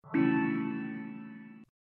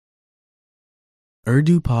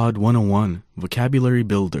Urdu Pod 101 Vocabulary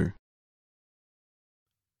Builder.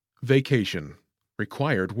 Vacation.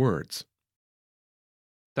 Required words.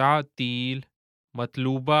 تعطيل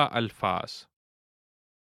مطلوبة ألفاظ.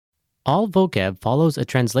 All vocab follows a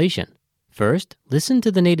translation. First, listen to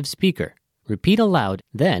the native speaker. Repeat aloud,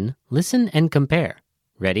 then listen and compare.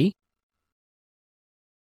 Ready?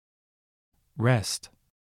 Rest.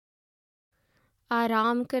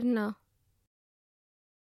 आराम करना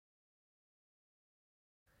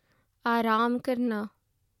आराम करना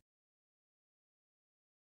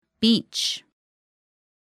beach,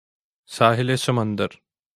 साहिल समंदर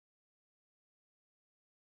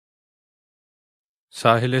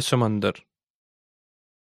साहिल समंदर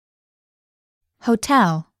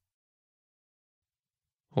hotel,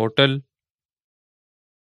 hotel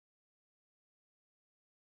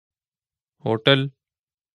hotel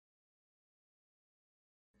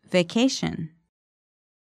vacation,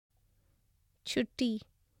 छुट्टी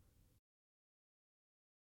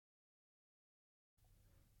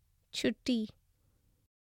छुट्टी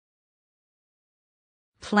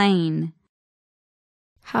plane,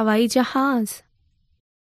 हवाई जहाज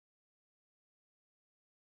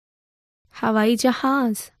हवाई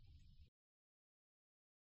जहाज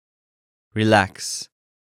Relax.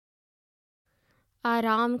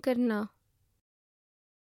 आराम करना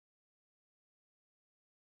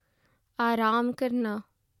आराम करना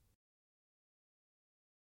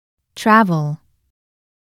travel,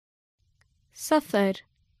 सफर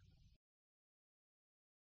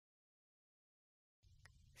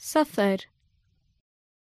सफर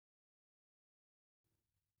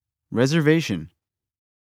Reservation.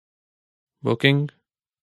 Booking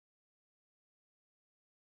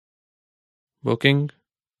booking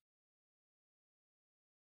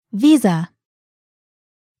visa,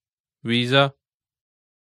 visa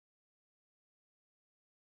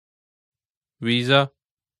visa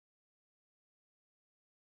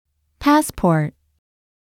passport,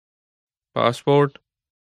 passport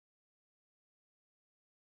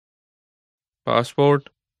passport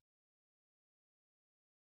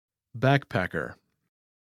Backpacker.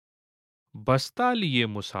 बस्ता लिए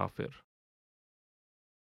मुसाफिर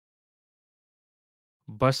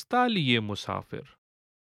बस्ता लिए मुसाफिर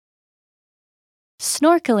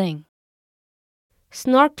snorkeling,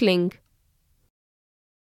 snorkeling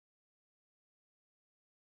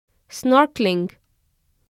snorkeling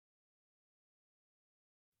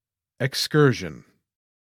Excursion.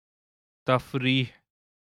 तफरीह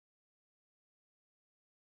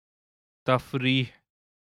तफरीह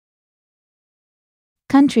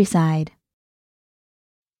countryside,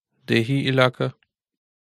 देही इलाका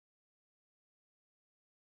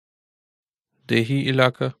देही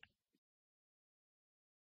इलाका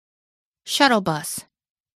shuttle bus,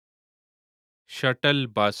 shuttle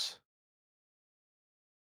bus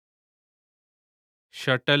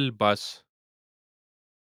shuttle बस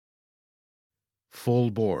Full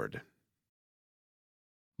board.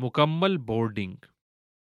 मुकम्मल बोर्डिंग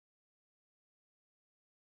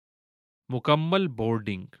मुकम्मल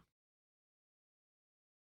बोर्डिंग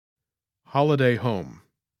Holiday home.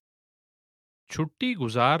 छुट्टी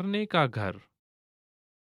गुजारने का घर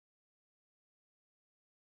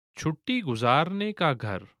छुट्टी गुजारने का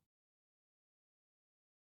घर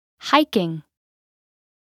hiking,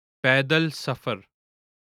 पैदल सफर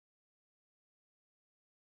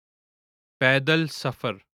पैदल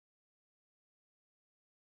सफर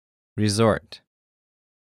Resort.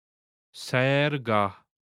 सैरगाह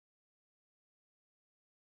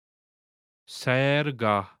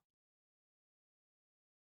सैरगाह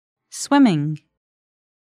swimming,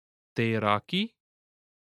 तैराकी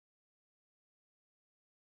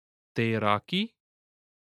तैराकी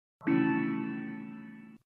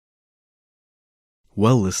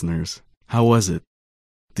Well, listeners, how was it?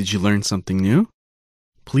 Did you learn something new?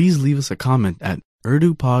 Please leave us a comment at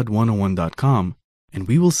urdupod101.com and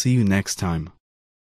we will see you next time.